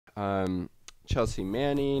Chelsea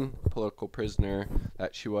Manning, political prisoner,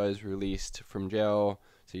 that she was released from jail,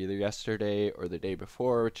 so either yesterday or the day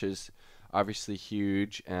before, which is obviously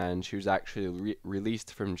huge. And she was actually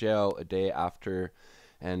released from jail a day after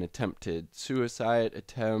an attempted suicide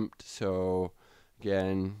attempt. So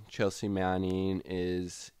again, Chelsea Manning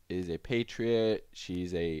is a patriot.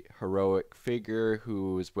 She's a heroic figure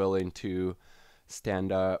who is willing to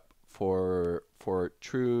stand up for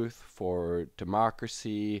truth, for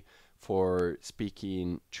democracy, for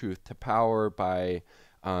speaking truth to power by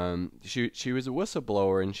she was a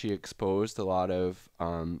whistleblower, and she exposed a lot of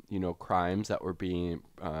crimes that were being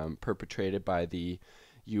perpetrated by the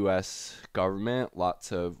U.S. government,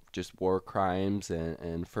 lots of just war crimes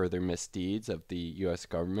and further misdeeds of the U.S.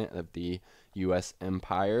 government, of the U.S.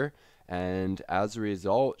 empire. And as a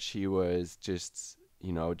result, she was just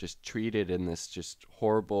treated in this just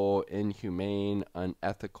horrible, inhumane,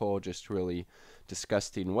 unethical, just really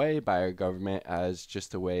disgusting way by our government, as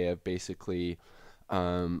just a way of basically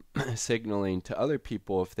signaling to other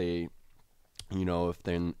people, if they if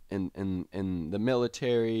they're in the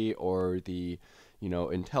military or the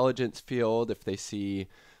intelligence field, if they see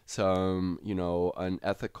some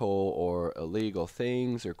unethical or illegal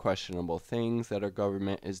things or questionable things that our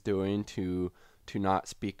government is doing, to not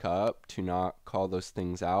speak up, to not call those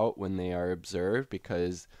things out when they are observed,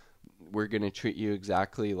 because we're going to treat you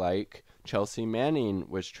exactly like Chelsea Manning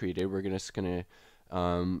was treated. We're just going to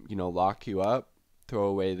lock you up, throw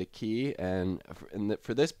away the key. And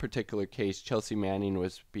for this particular case, Chelsea Manning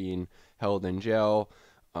was being held in jail.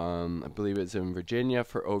 I believe it's in Virginia,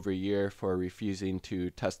 for over a year for refusing to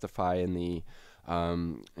testify in the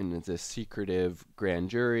secretive grand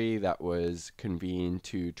jury that was convened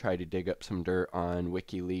to try to dig up some dirt on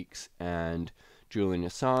WikiLeaks and Julian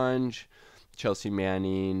Assange. Chelsea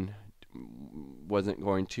Manning wasn't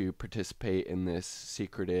going to participate in this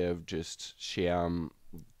secretive, just sham,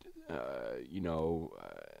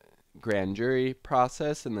 grand jury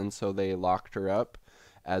process, and then so they locked her up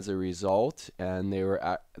as a result. And they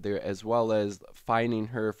were there, as well as fining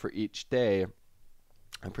her for each day.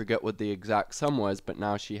 I forget what the exact sum was, but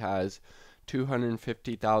now she has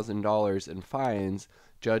 $250,000 in fines.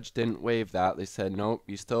 Judge didn't waive that. They said, nope,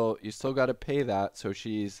 you still got to pay that. So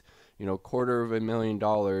she's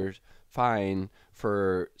 $250,000 fine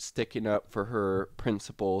for sticking up for her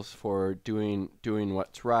principles, for doing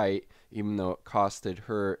what's right, even though it costed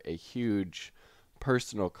her a huge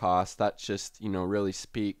personal cost. That just really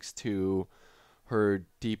speaks to her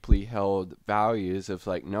deeply held values of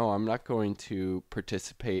like, no, I'm not going to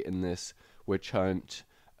participate in this witch hunt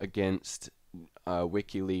against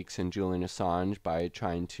WikiLeaks and Julian Assange by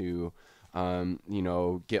trying to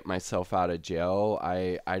get myself out of jail.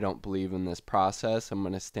 I don't believe in this process. I'm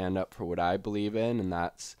going to stand up for what I believe in, and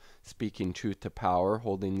that's speaking truth to power,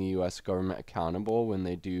 holding the U.S. government accountable when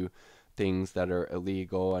they do things that are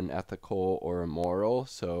illegal, unethical, or immoral.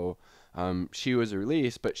 So she was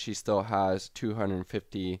released, but she still has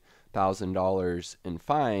 $250,000 in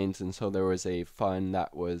fines, and so there was a fund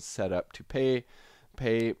that was set up to pay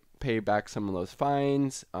back some of those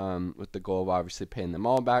fines, with the goal of obviously paying them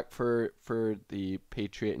all back for the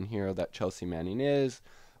patriot and hero that Chelsea Manning is.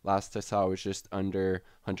 Last I saw was just under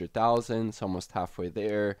 100,000, so almost halfway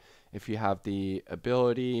there. If you have the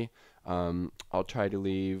ability, I'll try to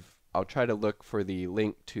look for the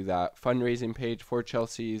link to that fundraising page for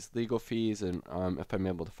Chelsea's legal fees, and if I'm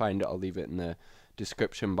able to find it, I'll leave it in the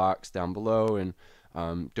description box down below. And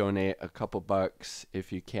donate a couple bucks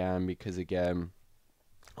if you can, because again,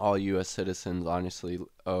 all U.S. citizens honestly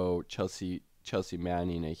owe Chelsea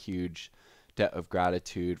Manning a huge debt of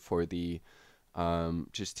gratitude for the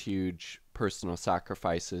just huge personal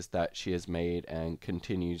sacrifices that she has made and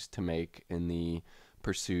continues to make in the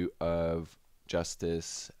pursuit of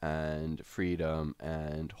justice and freedom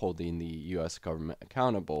and holding the U.S. government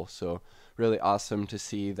accountable. So really awesome to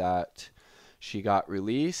see that she got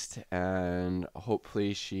released, and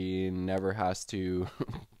hopefully she never has to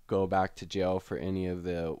go back to jail for any of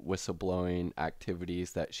the whistleblowing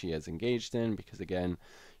activities that she has engaged in, because again,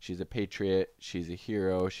 she's a patriot, she's a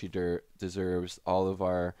hero, she deserves all of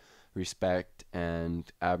our respect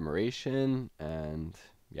and admiration. And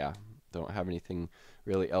yeah, don't have anything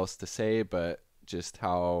really else to say, but just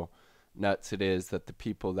how nuts it is that the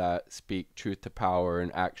people that speak truth to power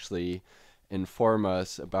and actually inform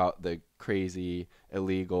us about the crazy,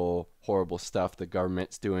 illegal, horrible stuff the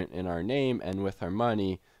government's doing in our name and with our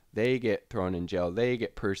money, they get thrown in jail, they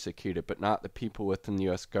get persecuted, but not the people within the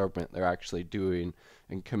U.S. government. They're actually doing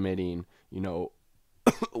and committing,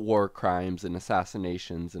 war crimes and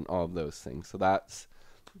assassinations and all of those things. So that's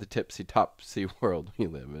the tipsy-topsy world we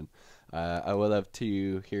live in. I would love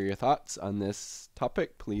to hear your thoughts on this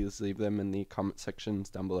topic. Please leave them in the comment sections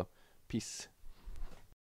down below. Peace.